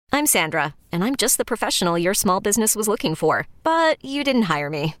I'm Sandra, and I'm just the professional your small business was looking for. But you didn't hire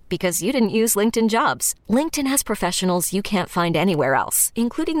me because you didn't use LinkedIn Jobs. LinkedIn has professionals you can't find anywhere else,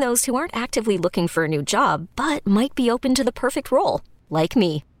 including those who aren't actively looking for a new job, but might be open to the perfect role, like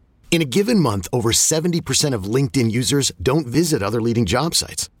me. In a given month, over 70% of LinkedIn users don't visit other leading job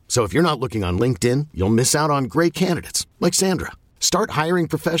sites. So if you're not looking on LinkedIn, you'll miss out on great candidates like Sandra. Start hiring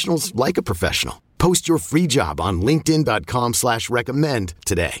professionals like a professional. Post your free job on linkedin.com/recommend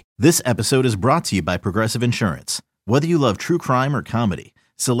today. This episode is brought to you by Progressive Insurance. Whether you love true crime or comedy,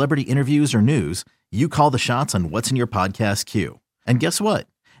 celebrity interviews or news, you call the shots on what's in your podcast queue. And guess what?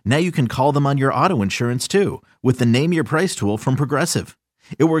 Now you can call them on your auto insurance too with the Name Your Price tool from Progressive.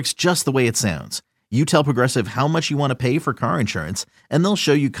 It works just the way it sounds. You tell Progressive how much you want to pay for car insurance, and they'll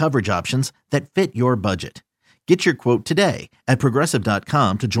show you coverage options that fit your budget. Get your quote today at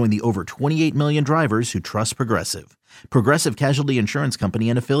Progressive.com to join the over 28 million drivers who trust Progressive. Progressive Casualty Insurance Company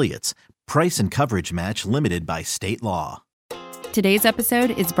and Affiliates. Price and coverage match limited by state law. Today's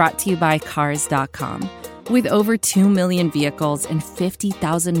episode is brought to you by Cars.com. With over 2 million vehicles and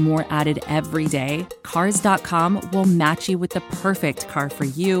 50,000 more added every day, Cars.com will match you with the perfect car for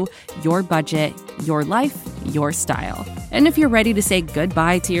you, your budget, your life, your style. And if you're ready to say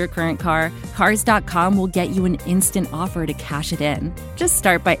goodbye to your current car, Cars.com will get you an instant offer to cash it in. Just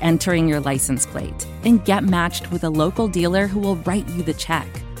start by entering your license plate and get matched with a local dealer who will write you the check.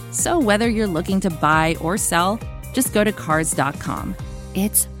 So whether you're looking to buy or sell, just go to Cars.com.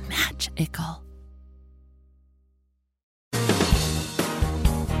 It's magical.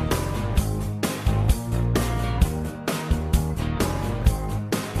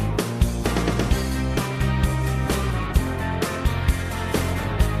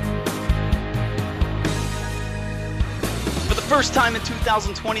 First time in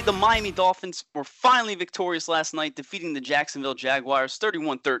 2020, the Miami Dolphins were finally victorious last night, defeating the Jacksonville Jaguars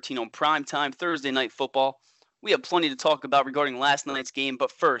 31-13 on Primetime Thursday Night Football. We have plenty to talk about regarding last night's game,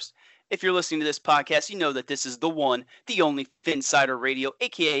 but first, if you're listening to this podcast, you know that this is the one, the only Phinsider Radio,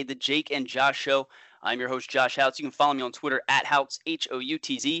 aka the Jake and Josh Show. I'm your host, Josh Houtz. You can follow me on Twitter at Houtz,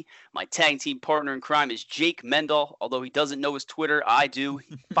 Houtz. My tag team partner in crime is Jake Mendel. Although he doesn't know his Twitter, I do.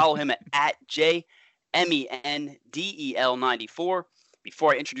 Follow him at JMendel94.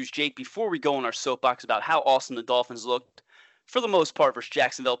 Before I introduce Jake, before we go on our soapbox about how awesome the Dolphins looked, for the most part versus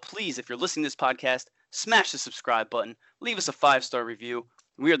Jacksonville, please, if you're listening to this podcast, smash the subscribe button. Leave us a 5-star review.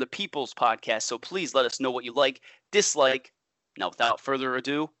 We are the People's Podcast, so please let us know what you like, dislike. Now, without further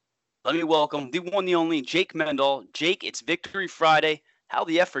ado, let me welcome the one, the only, Jake Mendel. Jake, it's Victory Friday. How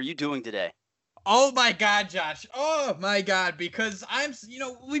the F are you doing today? Oh my God, Josh. Oh my God, because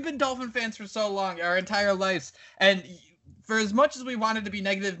we've been Dolphin fans for so long, our entire lives. And for as much as we wanted to be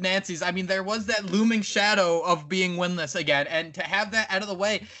negative Nancy's, I mean, there was that looming shadow of being winless again. And to have that out of the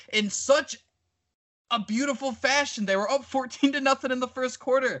way in such a beautiful fashion. They were up 14-0 in the first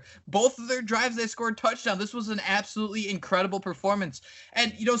quarter. Both of their drives, they scored touchdown. This was an absolutely incredible performance.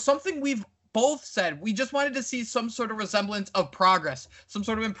 And, something we've both said, we just wanted to see some sort of resemblance of progress, some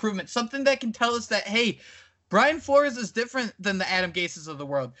sort of improvement, something that can tell us that, hey, Brian Flores is different than the Adam Gases of the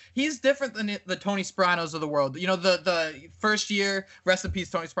world. He's different than the Tony Sprianos of the world. The first year, rest in peace,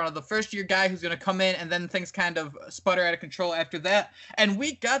 Tony Spriano, the first year guy who's going to come in and then things kind of sputter out of control after that. And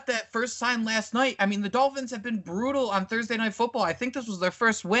we got that first sign last night. I mean, the Dolphins have been brutal on Thursday Night Football. I think this was their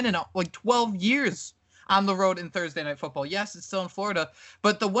first win in 12 years. On the road in Thursday Night Football. Yes, it's still in Florida.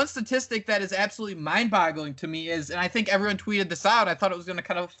 But the one statistic that is absolutely mind-boggling to me is, and I think everyone tweeted this out, I thought it was going to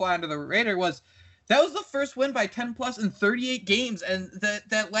kind of fly under the radar, was that was the first win by 10-plus in 38 games. And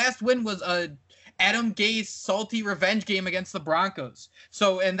that last win was a Adam Gase salty revenge game against the Broncos.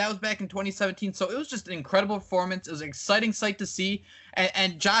 And that was back in 2017. So it was just an incredible performance. It was an exciting sight to see.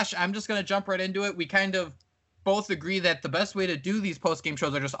 And Josh, I'm just going to jump right into it. We kind of both agree that the best way to do these post-game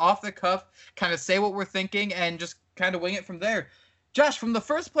shows are just off the cuff, kind of say what we're thinking, and just kind of wing it from there. Josh, from the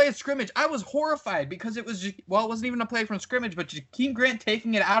first play of scrimmage, I was horrified because it wasn't even a play from scrimmage, but Jakeem Grant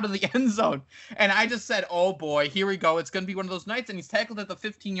taking it out of the end zone. And I just said, oh boy, here we go. It's going to be one of those nights. And he's tackled at the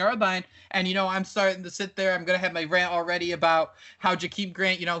 15-yard line. And, I'm starting to sit there. I'm going to have my rant already about how Jakeem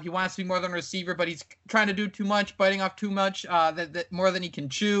Grant, he wants to be more than a receiver, but he's trying to do too much, biting off too much, that more than he can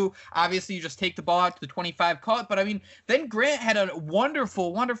chew. Obviously, you just take the ball out to the 25, call it. But, then Grant had a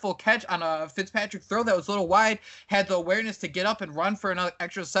wonderful, wonderful catch on a Fitzpatrick throw that was a little wide, had the awareness to get up and run for another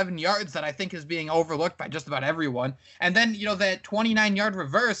extra 7 yards that I think is being overlooked by just about everyone. And then, that 29-yard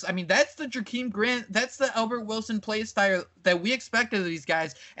reverse, that's the Jakeem Grant, that's the Albert Wilson play style that we expected of these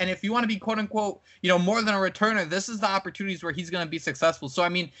guys. And if you want to be quote unquote, more than a returner, this is the opportunities where he's going to be successful. So,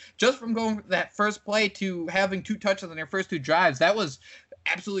 just from going that first play to having 2 touchdowns on their first 2 drives, that was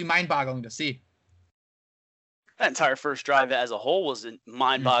absolutely mind-boggling to see. That entire first drive as a whole was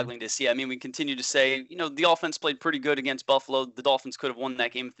mind-boggling to see. I mean, we continue to say, the offense played pretty good against Buffalo. The Dolphins could have won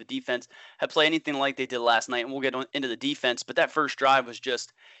that game if the defense had played anything like they did last night, and we'll get into the defense. But that first drive was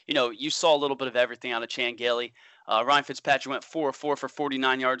just, you saw a little bit of everything out of Chan Gailey. Ryan Fitzpatrick went 4 of 4 for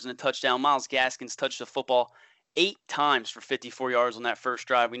 49 yards and a touchdown. Myles Gaskins touched the football 8 times for 54 yards on that first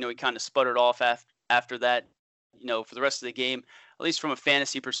drive. We know he kind of sputtered off after that, for the rest of the game, at least from a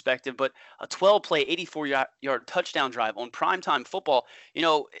fantasy perspective. But a 12-play, 84-yard touchdown drive on primetime football,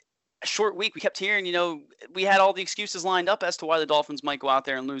 a short week. We kept hearing, we had all the excuses lined up as to why the Dolphins might go out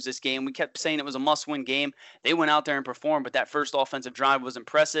there and lose this game. We kept saying it was a must-win game. They went out there and performed, but that first offensive drive was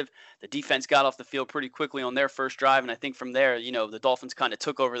impressive. The defense got off the field pretty quickly on their first drive, and I think from there, the Dolphins kind of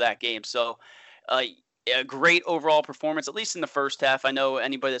took over that game. So a great overall performance, at least in the first half. I know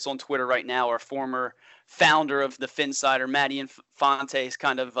anybody that's on Twitter right now, our former founder of the Phinsider, Matty Infante's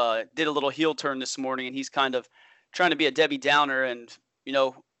kind of did a little heel turn this morning, and he's kind of trying to be a Debbie Downer, and,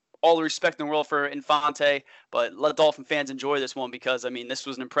 all the respect in the world for Infante, but let Dolphin fans enjoy this one because, this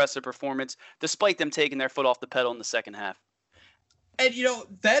was an impressive performance despite them taking their foot off the pedal in the second half. And,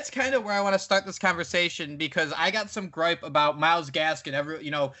 that's kind of where I want to start this conversation because I got some gripe about Myles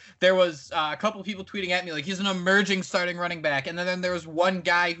Gaskin. There was a couple of people tweeting at me like he's an emerging starting running back. And then there was one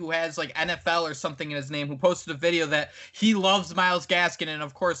guy who has like NFL or something in his name who posted a video that he loves Myles Gaskin. And,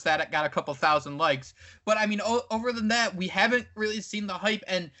 of course, that got a couple thousand likes. But, over than that, we haven't really seen the hype.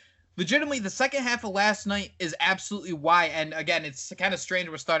 And legitimately, the second half of last night is absolutely why. And again, it's kind of strange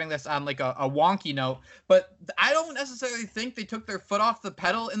we're starting this on like a wonky note, but I don't necessarily think they took their foot off the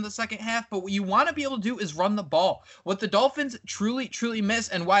pedal in the second half. But what you want to be able to do is run the ball. What the Dolphins truly miss,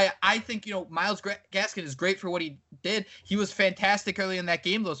 and why I think Myles Gaskin is great for what he did. He was fantastic early in that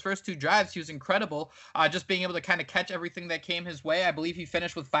game. Those first 2 drives, he was incredible. Just being able to kind of catch everything that came his way. I believe he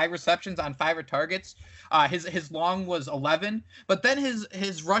finished with 5 receptions on 5 targets. His long was 11, but then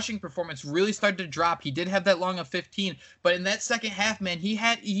his rushing performance really started to drop. He did have that long of 15, but in that second half, man,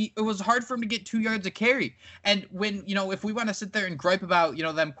 it was hard for him to get 2 yards a carry. And when, if we want to sit there and gripe about,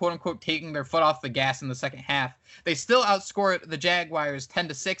 them quote unquote taking their foot off the gas in the second half, they still outscored the Jaguars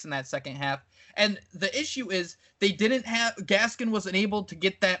 10-6 in that second half. And the issue is Gaskin wasn't able to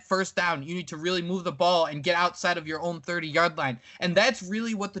get that first down. You need to really move the ball and get outside of your own 30-yard line. And that's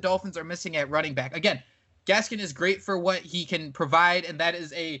really what the Dolphins are missing at running back. Again, Gaskin is great for what he can provide, and that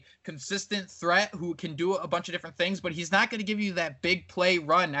is a consistent threat who can do a bunch of different things, but he's not going to give you that big play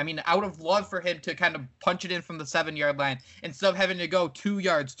run. Out of love for him to kind of punch it in from the 7-yard line instead of having to go 2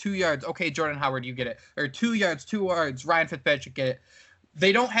 yards. Okay, Jordan Howard, you get it. Or 2 yards, Ryan Fitzpatrick, get it.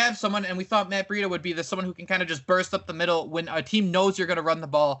 They don't have someone, and we thought Matt Breida would be someone who can kind of just burst up the middle when a team knows you're going to run the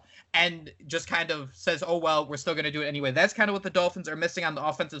ball and just kind of says, oh, well, we're still going to do it anyway. That's kind of what the Dolphins are missing on the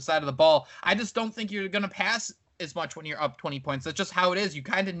offensive side of the ball. I just don't think you're going to pass as much when you're up 20 points. That's just how it is. You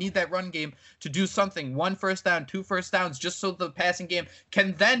kind of need that run game to do something. 1 first down, 2 first downs, just so the passing game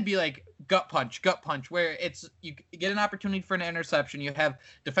can then be like gut punch, where it's you get an opportunity for an interception. You have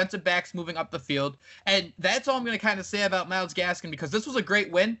defensive backs moving up the field. And that's all I'm going to kind of say about Myles Gaskin because this was a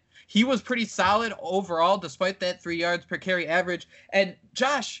great win. He was pretty solid overall, despite that 3 yards per carry average. And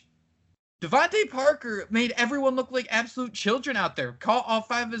Josh, Devontae Parker made everyone look like absolute children out there. Caught all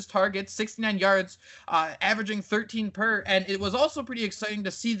 5 of his targets, 69 yards, averaging 13 per. And it was also pretty exciting to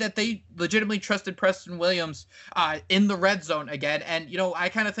see that they legitimately trusted Preston Williams in the red zone again. And, I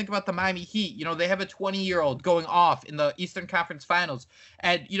kind of think about the Miami Heat. They have a 20-year-old going off in the Eastern Conference Finals.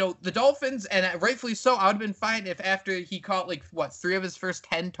 And, the Dolphins, and rightfully so, I would have been fine if after he caught, 3 of his first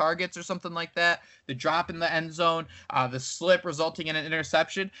 10 targets or something like that, the drop in the end zone, the slip resulting in an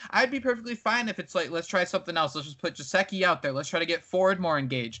interception, I'd be perfectly fine if it's let's try something else. Let's just put Gesicki out there. Let's try to get Ford more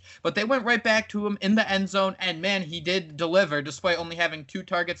engaged. But they went right back to him in the end zone, and man, he did deliver. Despite only having 2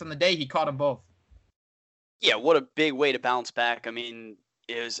 targets on the day, he caught them both. Yeah, what a big way to bounce back. It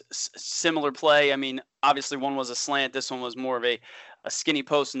was similar play. Obviously one was a slant. This one was more of a skinny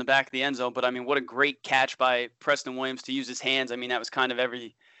post in the back of the end zone. But, what a great catch by Preston Williams to use his hands. That was kind of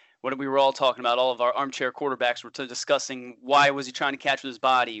what we were all talking about. All of our armchair quarterbacks were discussing why was he trying to catch with his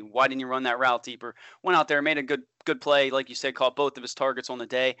body? Why didn't he run that route deeper? Went out there, made a good play, like you said, caught both of his targets on the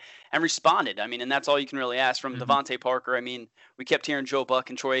day and responded. And that's all you can really ask from Devontae Parker. We kept hearing Joe Buck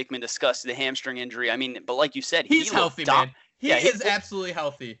and Troy Aikman discuss the hamstring injury. But like you said, he's healthy, man. He is absolutely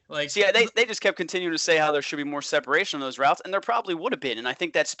healthy. They just kept continuing to say how there should be more separation on those routes, and there probably would have been. And I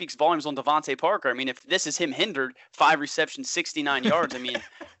think that speaks volumes on Devontae Parker. If this is him hindered, 5 receptions, 69 yards,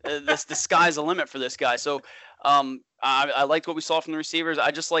 the sky's the limit for this guy. So I liked what we saw from the receivers.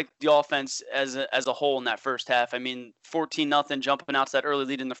 I just like the offense as a whole in that first half. I mean, 14-0 jumping out to that early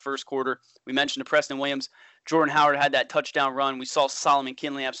lead in the first quarter. We mentioned to Preston Williams. Jordan Howard had that touchdown run. We saw Solomon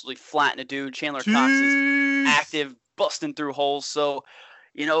Kinley absolutely flatten a dude. Chandler Cox is active, busting through holes. So,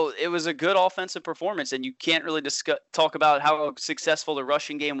 it was a good offensive performance, and you can't really talk about how successful the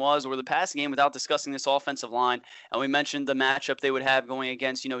rushing game was or the passing game without discussing this offensive line. And we mentioned the matchup they would have going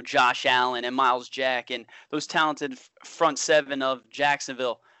against, Josh Allen and Miles Jack and those talented front seven of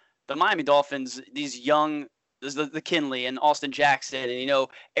Jacksonville. The Miami Dolphins, these young, the Kinley and Austin Jackson and,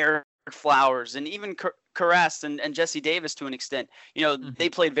 Eric Flowers and even Karras and Jesse Davis to an extent, they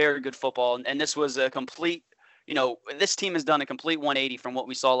played very good football. And this was a complete this team has done a complete 180 from what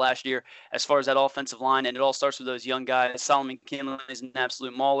we saw last year as far as that offensive line, and it all starts with those young guys. Solomon Kinley is an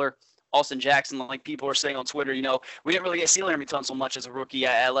absolute mauler. Austin Jackson, like people are saying on Twitter, we didn't really get to see Laramie Tunsil much as a rookie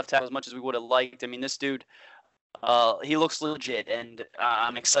at left tackle as much as we would have liked. I mean, this dude, he looks legit, and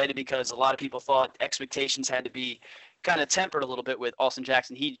I'm excited because a lot of people thought expectations had to be kind of tempered a little bit with Austin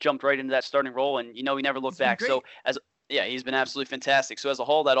Jackson. He jumped right into that starting role, and, he never looked back. So yeah, he's been absolutely fantastic. So as a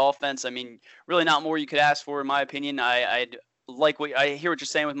whole, that offense, I mean, really not more you could ask for, in my opinion. I hear what you're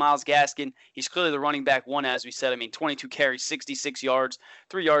saying with Myles Gaskin. He's clearly the running back one, as we said. I mean, 22 carries, 66 yards,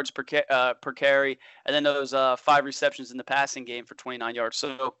 3 yards per carry, and then those 5 receptions in the passing game for 29 yards.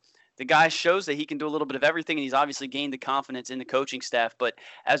 So the guy shows that he can do a little bit of everything, and he's obviously gained the confidence in the coaching staff. But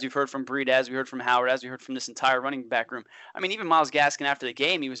as we've heard from Breed, as we heard from Howard, as we heard from this entire running back room, I mean, even Myles Gaskin after the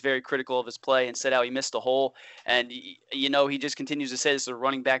game, he was very critical of his play and said how he missed a hole. And, he just continues to say this is a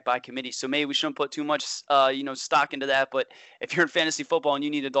running back by committee. So maybe we shouldn't put too much, stock into that. But if you're in fantasy football and you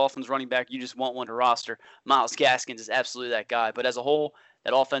need a Dolphins running back, you just want one to roster. Myles Gaskin is absolutely that guy. But as a whole,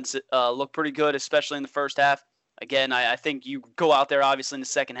 that offense looked pretty good, especially in the first half. Again, I think you go out there, obviously, in the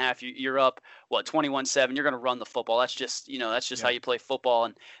second half, you're up, 21-7. You're going to run the football. That's just, how you play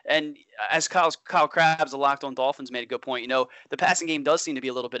football. And as Kyle Krabs, the Locked On Dolphins, made a good point, the passing game does seem to be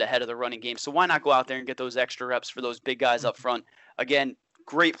a little bit ahead of the running game. So why not go out there and get those extra reps for those big guys up front? Again,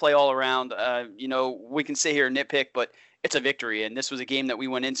 great play all around. We can sit here and nitpick, but it's a victory. And this was a game that we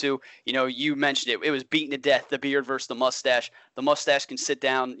went into. You mentioned it. It was beaten to death, the beard versus the mustache. The mustache can sit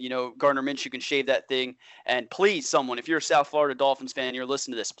down. Gardner Minshew can shave that thing. And please, someone, if you're a South Florida Dolphins fan and you're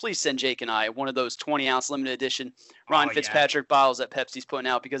listening to this, please send Jake and I one of those 20-ounce limited edition Ryan Fitzpatrick bottles that Pepsi's putting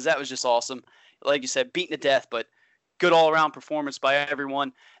out, because that was just awesome. Like you said, beaten to death, but good all-around performance by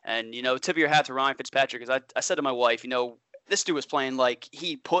everyone. And, tip of your hat to Ryan Fitzpatrick, because I said to my wife, this dude was playing like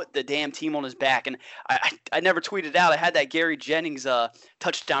he put the damn team on his back. And I never tweeted out. I had that Gary Jennings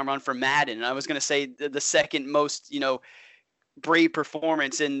touchdown run for Madden. And I was going to say the second most, brave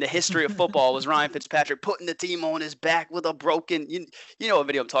performance in the history of football was Ryan Fitzpatrick putting the team on his back with a broken, what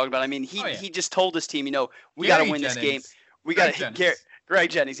video I'm talking about. I mean, he just told his team, we got to win this game. We got to Greg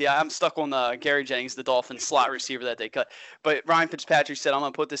Jennings. Yeah, I'm stuck on Gary Jennings, the Dolphins slot receiver that they cut. But Ryan Fitzpatrick said, I'm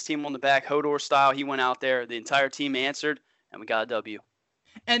going to put this team on the back, Hodor style. He went out there. The entire team answered. And we got a W.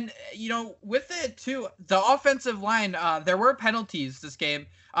 And, with it, too, the offensive line, there were penalties this game.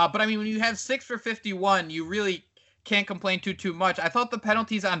 But, I mean, when you have 6 for 51, you really can't complain too much. I thought the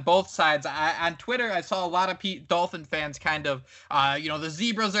penalties on both sides. On Twitter, I saw a lot of Dolphin fans kind of, the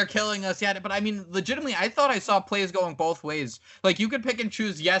Zebras are killing us yet. But, I mean, legitimately, I thought I saw plays going both ways. Like, you could pick and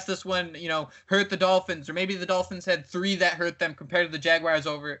choose, yes, this one, hurt the Dolphins. Or maybe the Dolphins had 3 that hurt them compared to the Jaguars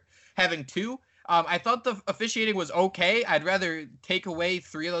over having 2. I thought the officiating was okay. I'd rather take away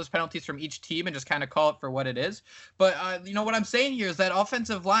 3 of those penalties from each team and just kind of call it for what it is. But, what I'm saying here is that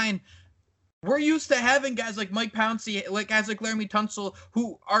offensive line, we're used to having guys like Mike Pouncey, guys like Laramie Tunsil,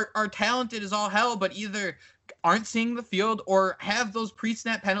 who are talented as all hell, but either aren't seeing the field or have those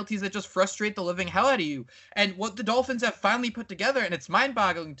pre-snap penalties that just frustrate the living hell out of you. And what the Dolphins have finally put together, and it's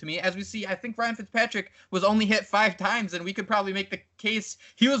mind-boggling to me, as we see, I think Ryan Fitzpatrick was only hit 5 times, and we could probably make the case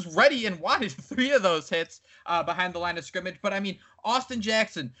he was ready and wanted 3 of those hits behind the line of scrimmage. But, I mean, Austin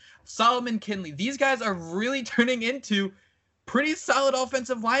Jackson, Solomon Kinley, these guys are really turning into pretty solid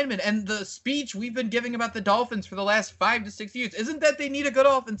offensive linemen. And the speech we've been giving about the Dolphins for the last 5 to 6 years isn't that they need a good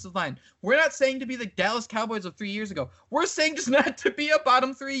offensive line. We're not saying to be the Dallas Cowboys of 3 years ago. We're saying just not to be a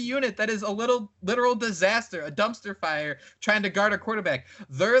bottom 3 unit that is a literal disaster, a dumpster fire trying to guard a quarterback.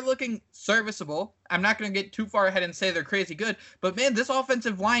 They're looking serviceable. I'm not going to get too far ahead and say they're crazy good, but man, this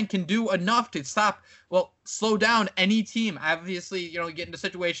offensive line can do enough to slow down any team. Obviously, you get into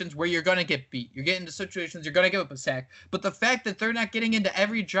situations where you're going to get beat. You get into situations you're going to give up a sack. But the fact that they're not getting into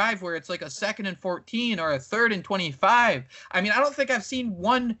every drive where it's like a 2nd and 14 or a 3rd and 25, I mean, I don't think I've seen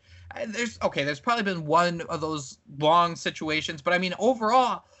one. There's probably been one of those long situations, but I mean,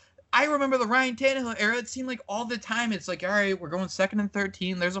 overall, I remember the Ryan Tannehill era. It seemed like all the time it's like, all right, we're going 2nd and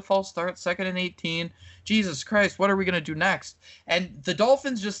 13. There's a false start, 2nd and 18. Jesus Christ, what are we going to do next? And the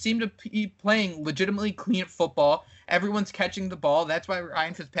Dolphins just seem to be playing legitimately clean football. Everyone's catching the ball. That's why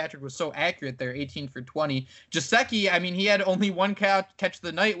Ryan Fitzpatrick was so accurate there, 18 for 20. Gesicki, I mean, he had only one catch of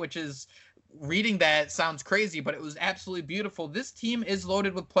the night, which is, reading that sounds crazy, but it was absolutely beautiful. This team is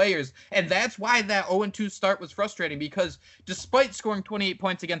loaded with players, and that's why that 0-2 start was frustrating, because despite scoring 28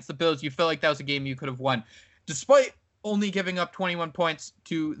 points against the Bills, you feel like that was a game you could have won. Despite only giving up 21 points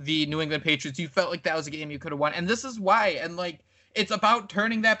to the New England Patriots, you felt like that was a game you could have won. And this is why, and like, it's about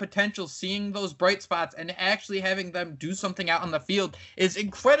turning that potential, seeing those bright spots, and actually having them do something out on the field is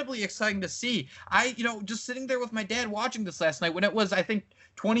incredibly exciting to see. Just sitting there with my dad watching this last night when it was, I think,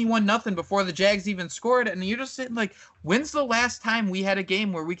 21-0 before the Jags even scored, and you're just sitting like, when's the last time we had a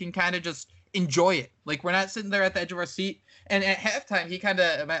game where we can kind of just enjoy it? Like, we're not sitting there at the edge of our seat. And at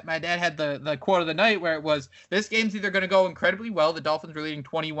halftime, my dad had the quote of the night where it was, this game's either going to go incredibly well, the Dolphins are leading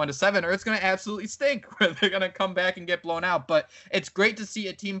 21-7, or it's going to absolutely stink, where they're going to come back and get blown out. But it's great to see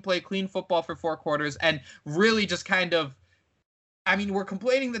a team play clean football for 4 quarters and really just kind of, I mean, we're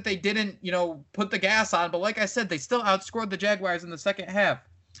complaining that they didn't, put the gas on, but like I said, they still outscored the Jaguars in the second half.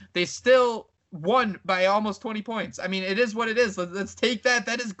 They still won by almost 20 points. I mean, it is what it is. Let's take that.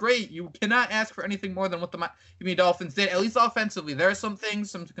 That is great. You cannot ask for anything more than what the Miami Dolphins did, at least offensively. There are some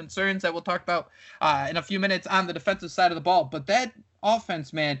concerns that we'll talk about in a few minutes on the defensive side of the ball. But that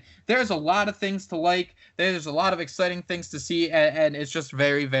offense, man, there's a lot of things to like. There's a lot of exciting things to see, and it's just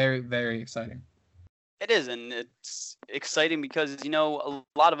very, very, very exciting. It is, and it's exciting because, a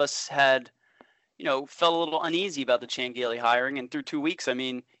lot of us had felt a little uneasy about the Chan Gailey hiring. And through 2 weeks, I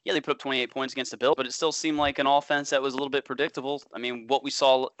mean, yeah, they put up 28 points against the Bills, but it still seemed like an offense that was a little bit predictable. I mean, what we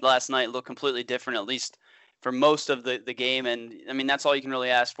saw last night looked completely different, at least for most of the game. And, I mean, that's all you can really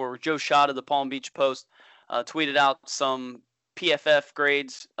ask for. Joe Schott of the Palm Beach Post tweeted out some PFF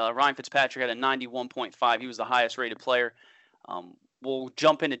grades. Ryan Fitzpatrick had a 91.5. He was the highest rated player. We'll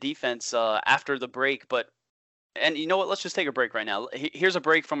jump into defense after the break, and you know what? Let's just take a break right now. Here's a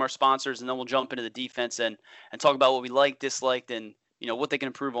break from our sponsors, and then we'll jump into the defense and talk about what we liked, disliked, and what they can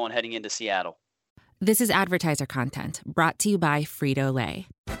improve on heading into Seattle. This is advertiser content brought to you by Frito-Lay.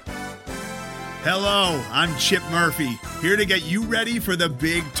 Hello, I'm Chip Murphy, here to get you ready for the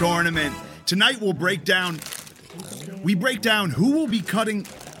big tournament. Tonight we'll break down who will be cutting.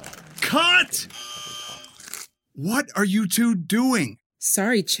 Cut! What are you two doing?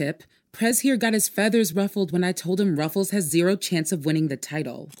 Sorry, Chip. Prez here got his feathers ruffled when I told him Ruffles has 0 chance of winning the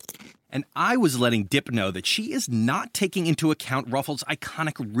title. And I was letting Dip know that she is not taking into account Ruffles'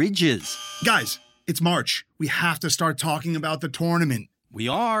 iconic ridges. Guys, it's March. We have to start talking about the tournament. We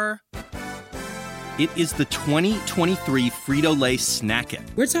are. It is the 2023 Frito-Lay Snack It.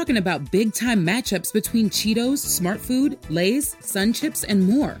 We're talking about big-time matchups between Cheetos, Smart Food, Lay's, Sun Chips, and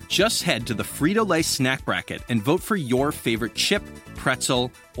more. Just head to the Frito-Lay Snack Bracket and vote for your favorite chip,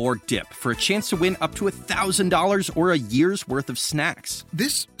 pretzel, or dip for a chance to win up to $1,000 or a year's worth of snacks.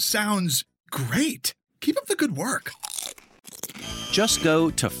 This sounds great. Keep up the good work. Just go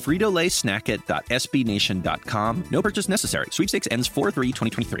to fritolaysnackit.sbnation.com. No purchase necessary. Sweepstakes ends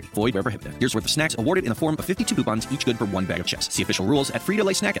 4/3/2023. Void where prohibited. Year's worth of snacks awarded in the form of 52 coupons, each good for 1 bag of chips. See official rules at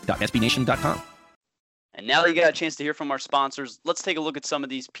fritolaysnackit.sbnation.com. And now that you got a chance to hear from our sponsors, let's take a look at some of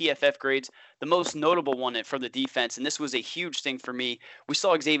these PFF grades. The most notable one for the defense, and this was a huge thing for me. We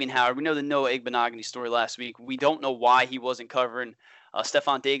saw Xavier Howard. We know the Noah Igbenogany story last week. We don't know why he wasn't covering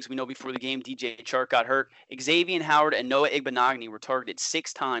Stephon Diggs. We know before the game DJ Chark got hurt. Xavier Howard and Noah Igbenogany were targeted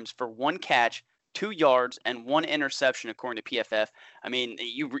 6 times for 1 catch, 2 yards, and 1 interception, according to PFF. I mean,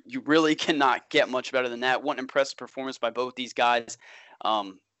 you really cannot get much better than that. What an impressive performance by both these guys.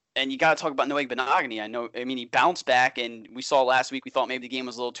 And you got to talk about Noah Igbenogany. I mean, he bounced back, and we saw last week, we thought maybe the game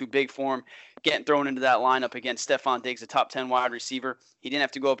was a little too big for him, getting thrown into that lineup against Stephon Diggs, a top 10 wide receiver. He didn't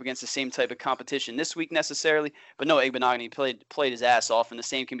have to go up against the same type of competition this week necessarily, but Noah Igbenogany played his ass off, and the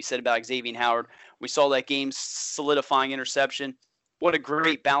same can be said about Xavier Howard. We saw that game solidifying interception. What a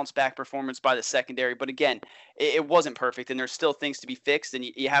great bounce back performance by the secondary. But again, it wasn't perfect, and there's still things to be fixed, and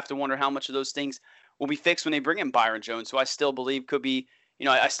you have to wonder how much of those things will be fixed when they bring in Byron Jones, who I still believe could be,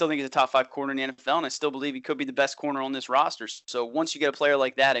 I still think he's a top 5 corner in the NFL, and I still believe he could be the best corner on this roster. So once you get a player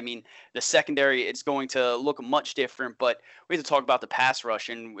like that, I mean, the secondary, it's going to look much different. But we have to talk about the pass rush,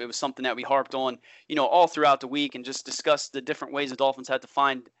 and it was something that we harped on, all throughout the week, and just discussed the different ways the Dolphins had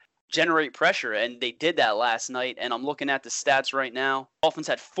to generate pressure, and they did that last night. And I'm looking at the stats right now. Dolphins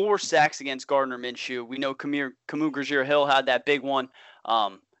had 4 sacks against Gardner Minshew. We know Camus Grazier-Hill had that big one.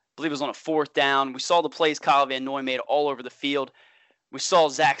 I believe it was on a 4th down. We saw the plays Kyle Van Noy made all over the field. We saw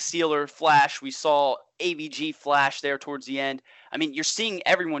Zach Sealer flash. We saw ABG flash there towards the end. I mean, you're seeing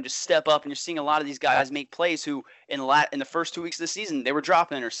everyone just step up, and you're seeing a lot of these guys make plays who, in the first 2 weeks of the season, they were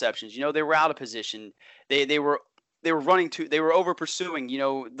dropping interceptions. They were out of position. They were running they were over pursuing,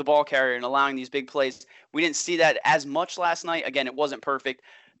 the ball carrier and allowing these big plays. We didn't see that as much last night. Again, it wasn't perfect.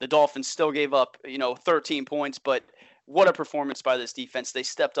 The Dolphins still gave up, 13 points, but what a performance by this defense. They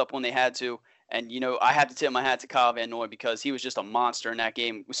stepped up when they had to. And, I had to tip my hat to Kyle Van Noy because he was just a monster in that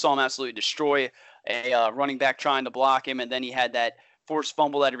game. We saw him absolutely destroy a running back trying to block him, and then he had that forced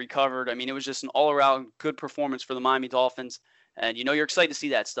fumble that he recovered. I mean, it was just an all-around good performance for the Miami Dolphins. And, you're excited to see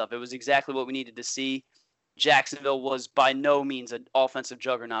that stuff. It was exactly what we needed to see. Jacksonville was by no means an offensive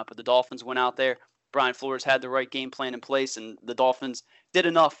juggernaut, but the Dolphins went out there. Brian Flores had the right game plan in place, and the Dolphins did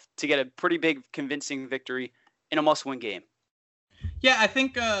enough to get a pretty big, convincing victory in a must-win game. Yeah, I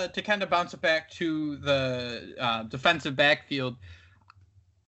think to kind of bounce it back to the defensive backfield,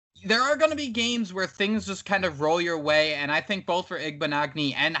 there are going to be games where things just kind of roll your way, and I think both for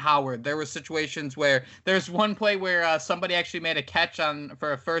Igbenogany and Howard, there were situations where there's one play where somebody actually made a catch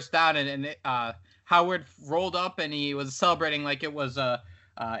for a first down, and Howard rolled up and he was celebrating like it was a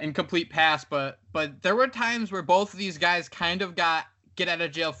incomplete pass, but there were times where both of these guys kind of got get out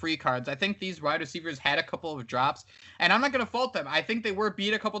of jail free cards. I think these wide receivers had a couple of drops, and I'm not going to fault them. I think they were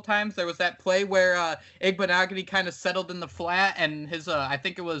beat a couple times. There was that play where Igbenogany kind of settled in the flat, and his I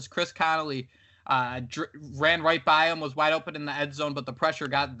think it was Chris Connolly ran right by him, was wide open in the end zone, but the pressure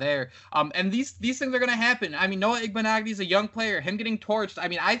got there. And these things are going to happen. I mean, Noah Igbenogany is a young player. Him getting torched. I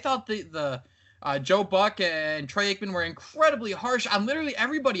mean, I thought the Joe Buck and Troy Aikman were incredibly harsh on literally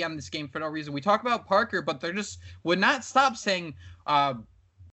everybody on this game for no reason. We talk about Parker, but they just would not stop saying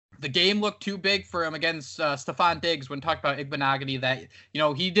the game looked too big for him against Stephon Diggs when talked about Igbenogany, that,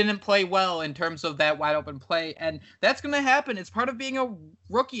 he didn't play well in terms of that wide open play. And that's going to happen. It's part of being a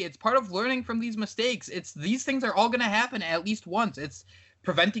rookie. It's part of learning from these mistakes. These things are all going to happen at least once. It's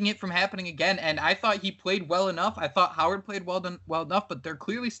preventing it from happening again. And I thought he played well enough. I thought Howard played well enough, but they're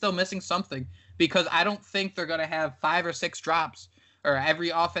clearly still missing something, because I don't think they're going to have 5 or 6 drops, or every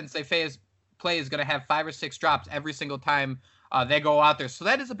offense they play is going to have 5 or 6 drops every single time they go out there. So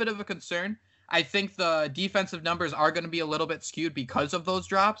that is a bit of a concern. I think the defensive numbers are going to be a little bit skewed because of those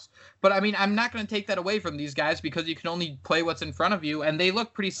drops. But, I mean, I'm not going to take that away from these guys, because you can only play what's in front of you, and they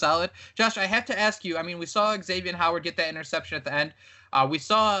look pretty solid. Josh, I have to ask you, I mean, we saw Xavier Howard get that interception at the end. We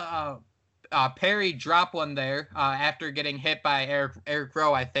saw Perry drop one there after getting hit by Eric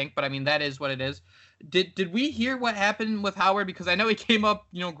Rowe, I think. But, I mean, that is what it is. Did we hear what happened with Howard? Because I know he came up,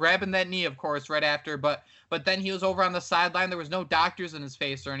 grabbing that knee, of course, right after. But then he was over on the sideline. There was no doctors in his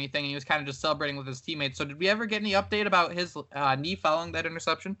face or anything, and he was kind of just celebrating with his teammates. So did we ever get any update about his knee following that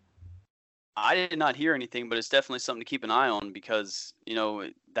interception? I did not hear anything, but it's definitely something to keep an eye on, because,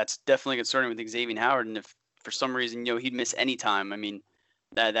 that's definitely concerning with Xavier Howard. And if for some reason, he'd miss any time, I mean,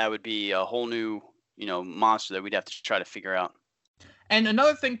 that would be a whole new, monster that we'd have to try to figure out. And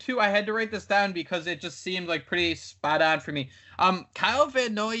another thing, too, I had to write this down because it just seemed like pretty spot on for me. Kyle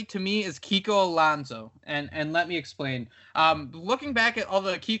Van Noy, to me, is Kiko Alonso. And let me explain. Looking back at all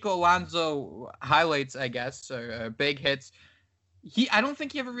the Kiko Alonso highlights, I guess, or big hits, I don't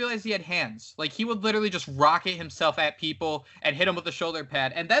think he ever realized he had hands. Like, he would literally just rocket himself at people and hit him with a shoulder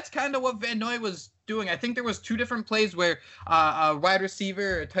pad. And that's kind of what Van Noy was doing. I think there was 2 different plays where a wide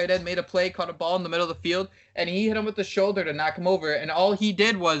receiver, a tight end, made a play, caught a ball in the middle of the field, and he hit him with the shoulder to knock him over. And all he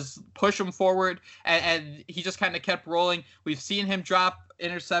did was push him forward, and he just kind of kept rolling. We've seen him drop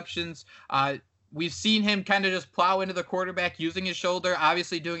interceptions. We've seen him kind of just plow into the quarterback using his shoulder,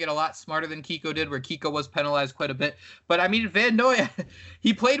 obviously doing it a lot smarter than Kiko did, where Kiko was penalized quite a bit. But, I mean, Van Noy,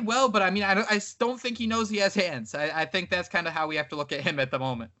 he played well, but, I mean, I don't think he knows he has hands. I think that's kind of how we have to look at him at the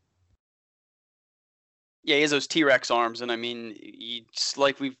moment. Yeah, he has those T-Rex arms, and I mean, just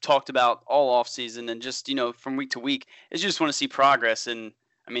like we've talked about all offseason, and just, from week to week, is you just want to see progress, and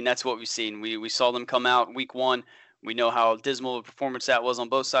I mean, that's what we've seen. We saw them come out week 1. We know how dismal a performance that was on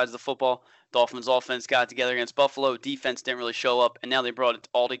both sides of the football. Dolphins offense got together against Buffalo. Defense didn't really show up, and now they brought it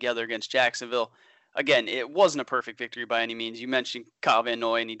all together against Jacksonville. Again, it wasn't a perfect victory by any means. You mentioned Kyle Van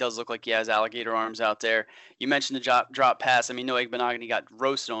Noy, and he does look like he has alligator arms out there. You mentioned the drop pass. I mean, Noah Igbenogany got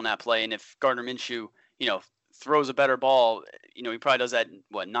roasted on that play, and if Gardner Minshew throws a better ball, he probably does that,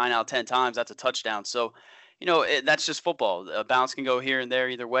 9 out of 10 times. That's a touchdown. So, that's just football. A bounce can go here and there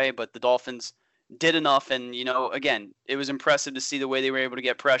either way, but the Dolphins did enough. And, again, it was impressive to see the way they were able to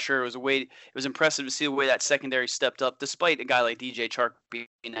get pressure. It was impressive to see the way that secondary stepped up, despite a guy like DJ Chark being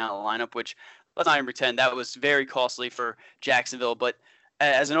out of the lineup, which, let's not even pretend, that was very costly for Jacksonville. But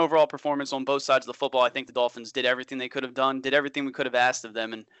as an overall performance on both sides of the football, I think the Dolphins did everything they could have done, did everything we could have asked of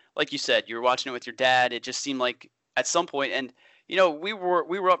them. And like you said, you were watching it with your dad. It just seemed like at some point, and we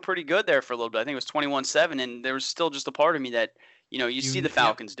were up pretty good there for a little bit. I think it was 21-7, and there was still just a part of me that, you see the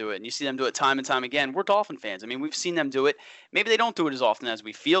Falcons do it, and you see them do it time and time again. We're Dolphin fans. I mean, we've seen them do it. Maybe they don't do it as often as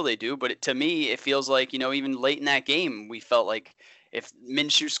we feel they do, but to me, it feels like, even late in that game, we felt like if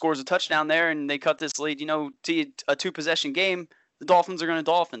Minshew scores a touchdown there and they cut this lead, to a 2-possession game, the Dolphins are going to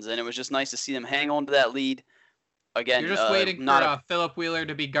Dolphins, and it was just nice to see them hang on to that lead. Again, you're just waiting for Philip Wheeler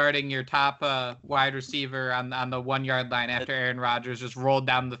to be guarding your top wide receiver on the 1 yard line after Aaron Rodgers just rolled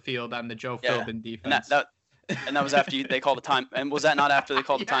down the field on the Joe Philbin defense. And that was after they called the time. And was that not after they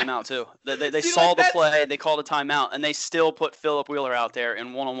called the timeout too? They saw the play, they called a timeout, and they still put Philip Wheeler out there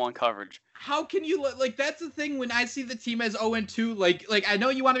in one-on-one coverage. How can you that's the thing when I see the team as 0-2, like I know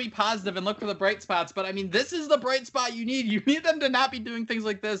you want to be positive and look for the bright spots, but I mean this is the bright spot you need. You need them to not be doing things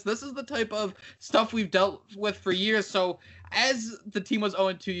like this. This is the type of stuff we've dealt with for years. So as the team was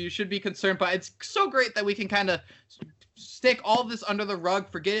 0-2, you should be concerned, but it's so great that we can kind of stick all of this under the rug,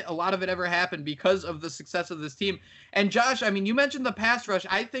 forget a lot of it ever happened because of the success of this team. And Josh, I mean, you mentioned the pass rush.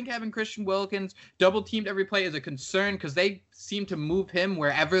 I think having Christian Wilkins double teamed every play is a concern because they seem to move him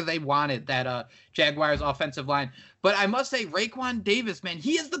wherever they wanted, that Jaguars offensive line. But I must say, Raekwon Davis, man,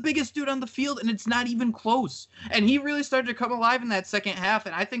 he is the biggest dude on the field, and it's not even close. And he really started to come alive in that second half,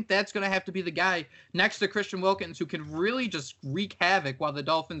 and I think that's going to have to be the guy next to Christian Wilkins who can really just wreak havoc while the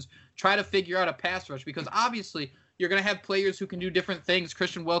Dolphins try to figure out a pass rush, because obviously you're going to have players who can do different things.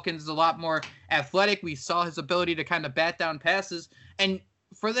 Christian Wilkins is a lot more athletic. We saw his ability to kind of bat down passes. And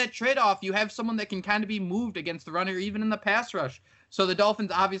for that trade-off, you have someone that can kind of be moved against the runner, even in the pass rush. So the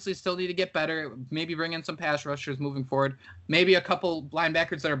Dolphins obviously still need to get better, maybe bring in some pass rushers moving forward, maybe a couple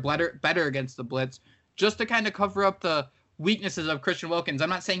linebackers that are better against the blitz, just to kind of cover up the weaknesses of Christian Wilkins. I'm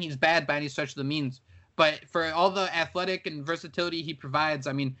not saying he's bad by any stretch of the means, but for all the athletic and versatility he provides,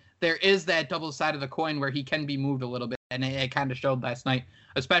 I mean, there is that double side of the coin where he can be moved a little bit, and it kind of showed last night,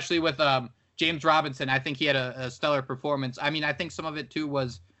 especially with James Robinson. I think he had a stellar performance. I mean, I think some of it, too,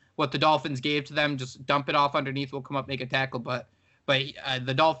 was what the Dolphins gave to them, just dump it off underneath, we'll come up, make a tackle, but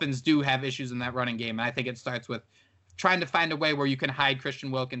the Dolphins do have issues in that running game, and I think it starts with trying to find a way where you can hide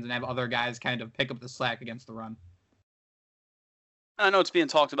Christian Wilkins and have other guys kind of pick up the slack against the run. I know it's being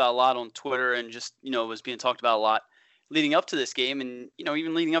talked about a lot on Twitter, and just, was being talked about a lot leading up to this game and,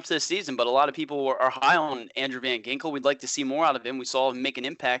 even leading up to this season. But a lot of people are high on Andrew Van Ginkel. We'd like to see more out of him. We saw him make an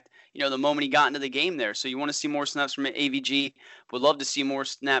impact, the moment he got into the game there. So you want to see more snaps from AVG. Would love to see more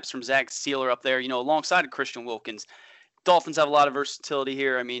snaps from Zach Sealer up there, alongside of Christian Wilkins. Dolphins have a lot of versatility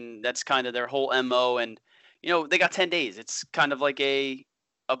here. I mean, that's kind of their whole MO. And, they got 10 days. It's kind of like a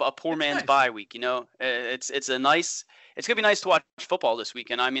poor man's bye week, It's going to be nice to watch football this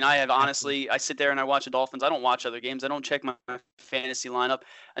weekend. I mean, I sit there and I watch the Dolphins. I don't watch other games. I don't check my fantasy lineup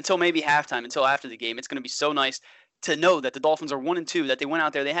until maybe halftime, until after the game. It's going to be so nice to know that the Dolphins are 1-2, that they went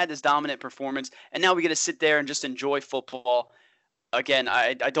out there, they had this dominant performance, and now we get to sit there and just enjoy football. Again,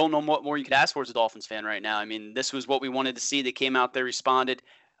 I don't know what more you could ask for as a Dolphins fan right now. I mean, this was what we wanted to see. They came out there, responded.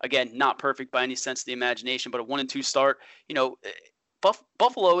 Again, not perfect by any sense of the imagination, but a 1-2 start.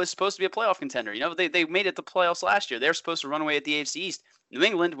 Buffalo is supposed to be a playoff contender. They made it the playoffs last year. They're supposed to run away at the AFC East. New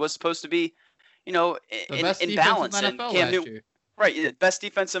England was supposed to be, in balance. And Cam Newton, right, best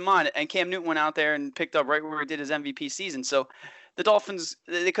defensive mind. And Cam Newton went out there and picked up right where he did his MVP season. So the Dolphins,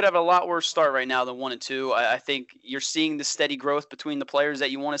 they could have a lot worse start right now than 1-2. I think you're seeing the steady growth between the players that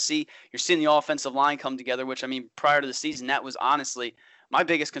you want to see. You're seeing the offensive line come together, which, I mean, prior to the season, that was honestly my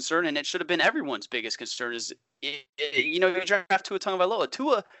biggest concern, and it should have been everyone's biggest concern, is, you draft Tua Tagovailoa.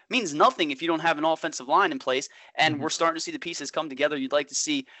 Tua means nothing if you don't have an offensive line in place, and we're starting to see the pieces come together. You'd like to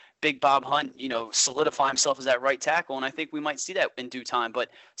see Big Bob Hunt, solidify himself as that right tackle, and I think we might see that in due time. But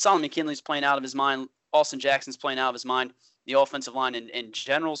Solomon McKinley's playing out of his mind. Austin Jackson's playing out of his mind. The offensive line in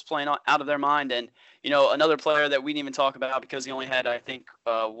general is playing out of their mind. And, another player that we didn't even talk about because he only had, I think,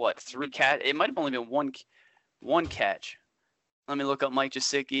 3 catch. It might have only been one catch. Let me look up Mike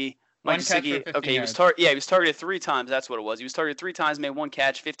Gesicki. Okay, he was targeted 3 times. That's what it was. He was targeted 3 times, made 1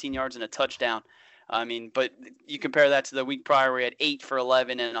 catch, 15 yards, and a touchdown. I mean, but you compare that to the week prior where he had 8 for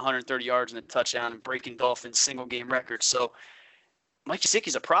 11 and 130 yards and a touchdown and breaking Dolphins single game record. So Mike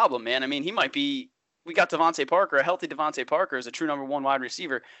Gesicki's a problem, man. I mean, he might be we got Devontae Parker, a healthy Devontae Parker is a true number 1 wide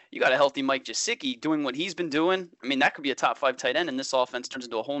receiver. You got a healthy Mike Gesicki doing what he's been doing. I mean, that could be a top 5 tight end, and this offense turns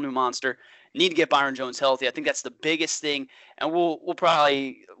into a whole new monster. Need to get Byron Jones healthy. I think that's the biggest thing, and we'll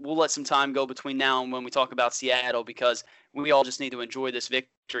let some time go between now and when we talk about Seattle, because we all just need to enjoy this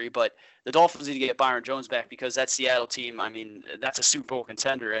victory. But the Dolphins need to get Byron Jones back, because that Seattle team, I mean, that's a Super Bowl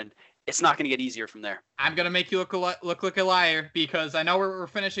contender, and it's not going to get easier from there. I'm going to make you look like a liar, because I know we're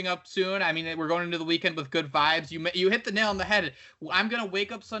finishing up soon. I mean, we're going into the weekend with good vibes. You hit the nail on the head. I'm going to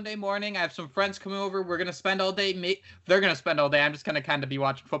wake up Sunday morning. I have some friends coming over. We're going to spend all day. They're going to spend all day. I'm just going to kind of be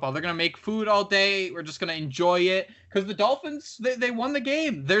watching football. They're going to make food all day. We're just going to enjoy it, because the Dolphins, they won the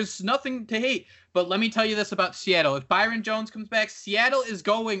game. There's nothing to hate. But let me tell you this about Seattle. If Byron Jones comes back, Seattle is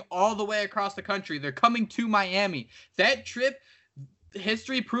going all the way across the country. They're coming to Miami. That trip,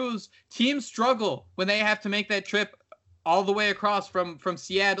 history proves teams struggle when they have to make that trip all the way across from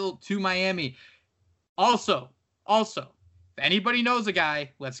Seattle to Miami. Also, if anybody knows a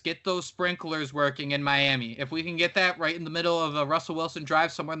guy, let's get those sprinklers working in Miami. If we can get that right in the middle of a Russell Wilson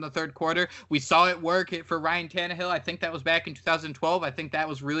drive somewhere in the third quarter, we saw it work for Ryan Tannehill. I think that was back in 2012. I think that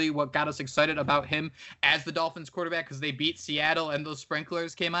was really what got us excited about him as the Dolphins quarterback, because they beat Seattle and those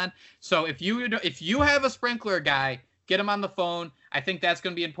sprinklers came on. So if you have a sprinkler guy, get him on the phone. I think that's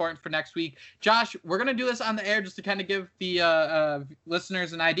going to be important for next week. Josh, we're going to do this on the air just to kind of give the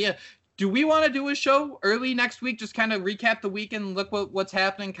listeners an idea. Do we want to do a show early next week, just kind of recap the weekend, look what's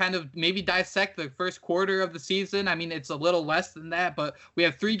happening, kind of maybe dissect the first quarter of the season? I mean, it's a little less than that, but we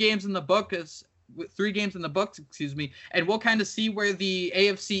have 3 games in the book. And we'll kind of see where the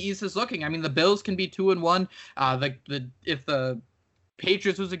AFC East is looking. I mean, the Bills can be 2-1. If the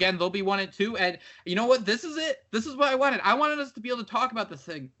Patriots lose again, they'll be 1-2. And you know what? This is it. This is what I wanted. I wanted us to be able to talk about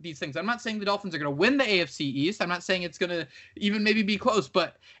these things. I'm not saying the Dolphins are going to win the AFC East. I'm not saying it's going to even maybe be close.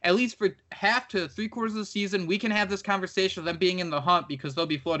 But at least for half to 3/4 of the season, we can have this conversation of them being in the hunt, because they'll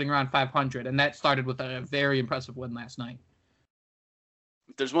be floating around 500. And that started with a very impressive win last night.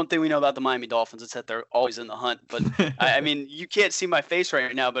 If there's one thing we know about the Miami Dolphins, it's that they're always in the hunt. But I mean, you can't see my face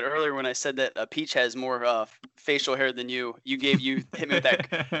right now, but earlier when I said that Peach has more facial hair than you hit me with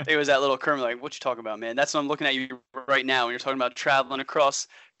that. It was that little Kermit, like, what you talking about, man? That's what I'm looking at you right now. When you're talking about traveling across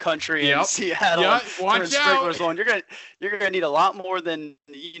country in Seattle, watch out. You're gonna need a lot more than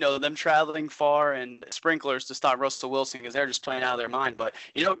them traveling far and sprinklers to stop Russell Wilson, because they're just playing out of their mind. But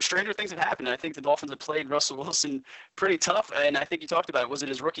stranger things have happened. I think the Dolphins have played Russell Wilson pretty tough, and I think you talked about it. Was it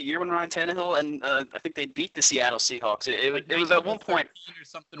his rookie year when Ryan Tannehill and I think they beat the Seattle Seahawks? It was at one point.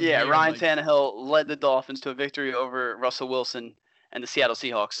 Ryan Tannehill led the Dolphins to a victory over Russell Wilson and the Seattle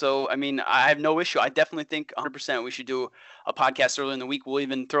Seahawks. So, I mean, I have no issue. I definitely think 100% we should do a podcast early in the week. We'll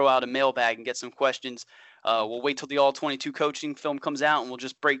even throw out a mailbag and get some questions. We'll wait till the All-22 coaching film comes out, and we'll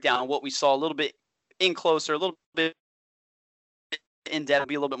just break down what we saw a little bit in closer, a little bit in depth,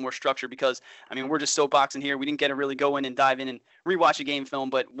 be a little bit more structured, because, I mean, we're just soapboxing here. We didn't get to really go in and dive in and rewatch a game film,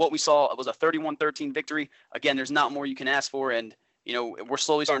 but what we saw was a 31-13 victory. Again, there's not more you can ask for, and, we're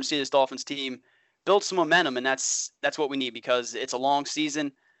slowly starting to see this Dolphins team build some momentum, and that's what we need, because it's a long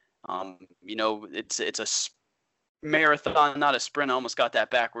season. It's a marathon, not a sprint. I almost got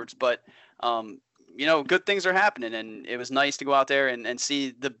that backwards, but good things are happening, and it was nice to go out there and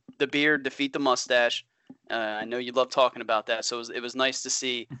see the beard defeat the mustache. I know you love talking about that, so it was nice to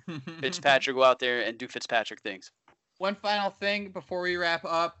see Fitzpatrick go out there and do Fitzpatrick things. One final thing before we wrap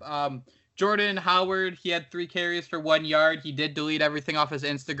up. Jordan Howard, he had 3 carries for 1 yard. He did delete everything off his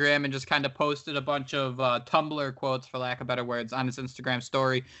Instagram and just kind of posted a bunch of Tumblr quotes, for lack of better words, on his Instagram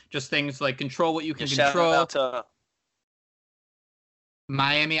story. Just things like control what you can control. Shout out to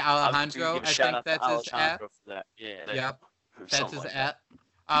Miami Alejandro, I think that's his app. For that. Yeah. Yep, that's his like app.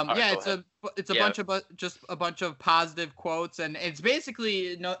 That. It's a bunch of positive quotes, and it's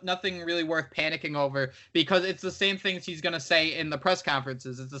basically nothing really worth panicking over, because it's the same things he's going to say in the press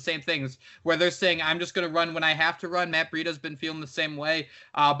conferences. It's the same things where they're saying, I'm just going to run when I have to run. Matt Breida's been feeling the same way,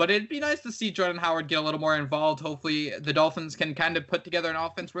 but it'd be nice to see Jordan Howard get a little more involved. Hopefully the Dolphins can kind of put together an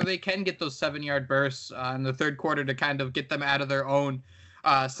offense where they can get those 7-yard bursts in the third quarter to kind of get them out of their own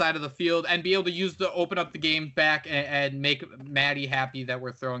side of the field and be able to open up the game back and make Maddie happy that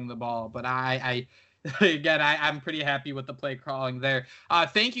we're throwing the ball. But I'm pretty happy with the play calling there.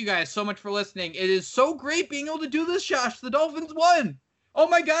 Thank you guys so much for listening. It is so great being able to do this, Josh. The Dolphins won. Oh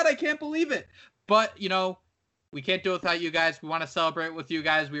my God, I can't believe it. But, we can't do it without you guys. We want to celebrate with you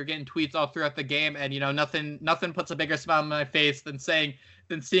guys. We were getting tweets all throughout the game, and nothing puts a bigger smile on my face than seeing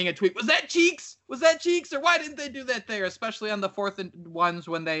a tweet. Was that Cheeks? Or why didn't they do that there? Especially on the 4th and 1s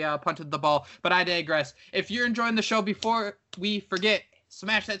when they punted the ball. But I digress. If you're enjoying the show, before we forget,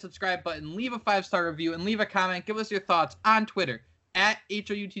 smash that subscribe button, leave a 5-star review, and leave a comment. Give us your thoughts on Twitter at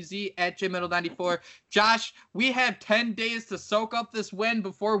HOUTZ, at JMetal94. Josh, we have 10 days to soak up this win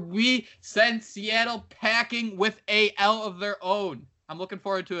before we send Seattle packing with a L of their own. I'm looking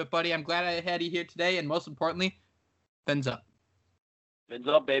forward to it, buddy. I'm glad I had you here today, and most importantly, fins up. Fins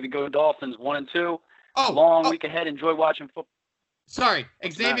up, baby. Go Dolphins, 1-2. Long week ahead. Enjoy watching football. Sorry,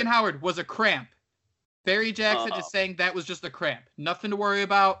 Xavier Howard was a cramp. Barry Jackson is saying that was just a cramp. Nothing to worry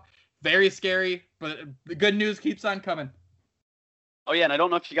about. Very scary, but the good news keeps on coming. Oh, yeah, and I don't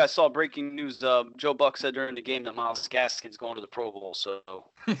know if you guys saw breaking news. Joe Buck said during the game that Myles Gaskin's going to the Pro Bowl, so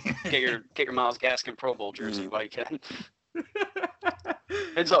get your Myles Gaskin Pro Bowl jersey while you can.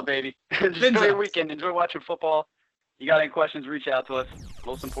 Fins up, baby. Enjoy your weekend. Enjoy watching football. You got any questions, reach out to us.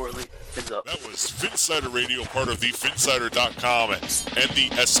 Most importantly, fins up. That was Phinsider Radio, part of the Phinsider.com and the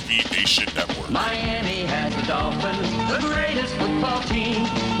SB Nation Network. Miami has the Dolphins, the greatest football team.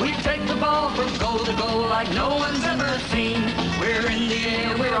 We take the ball from goal to goal like no one's ever seen. We're in the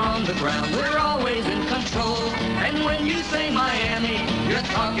air, we're on the ground, we're always in control. And when you say Miami, you're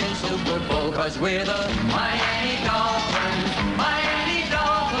talking Super Bowl, 'cause we're the Miami Dolphins. Miami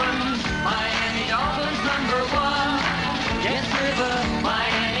Dolphins, Miami Dolphins #1. Yes, we're the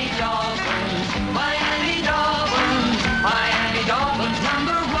Miami Dolphins. Miami Dolphins. Miami Dolphins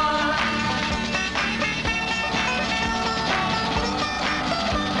 #1.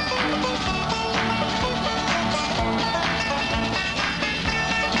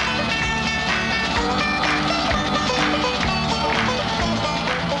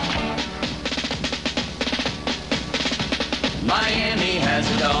 Miami has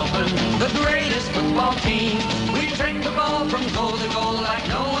the Dolphins, the greatest football team. We take the ball from goal to goal like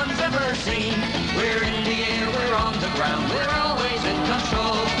no one's ever seen. We're in the air, we're on the ground, we're always in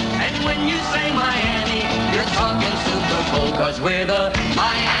control. And when you say Miami, you're talking Super Bowl, 'cause we're the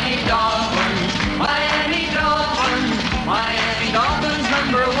Miami Dolphins. Miami Dolphins. Miami Dolphins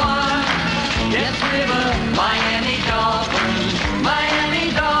 #1. Yes, we're the Miami Dolphins.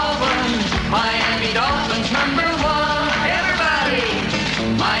 Miami Dolphins. Miami Dolphins #1. Everybody,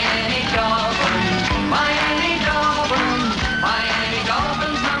 Miami Dolphins. Miami Dolphins. Miami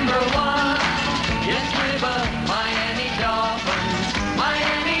Dolphins #1. Yes, we're the Miami Dolphins.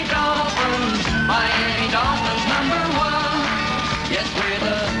 Miami Dolphins. Miami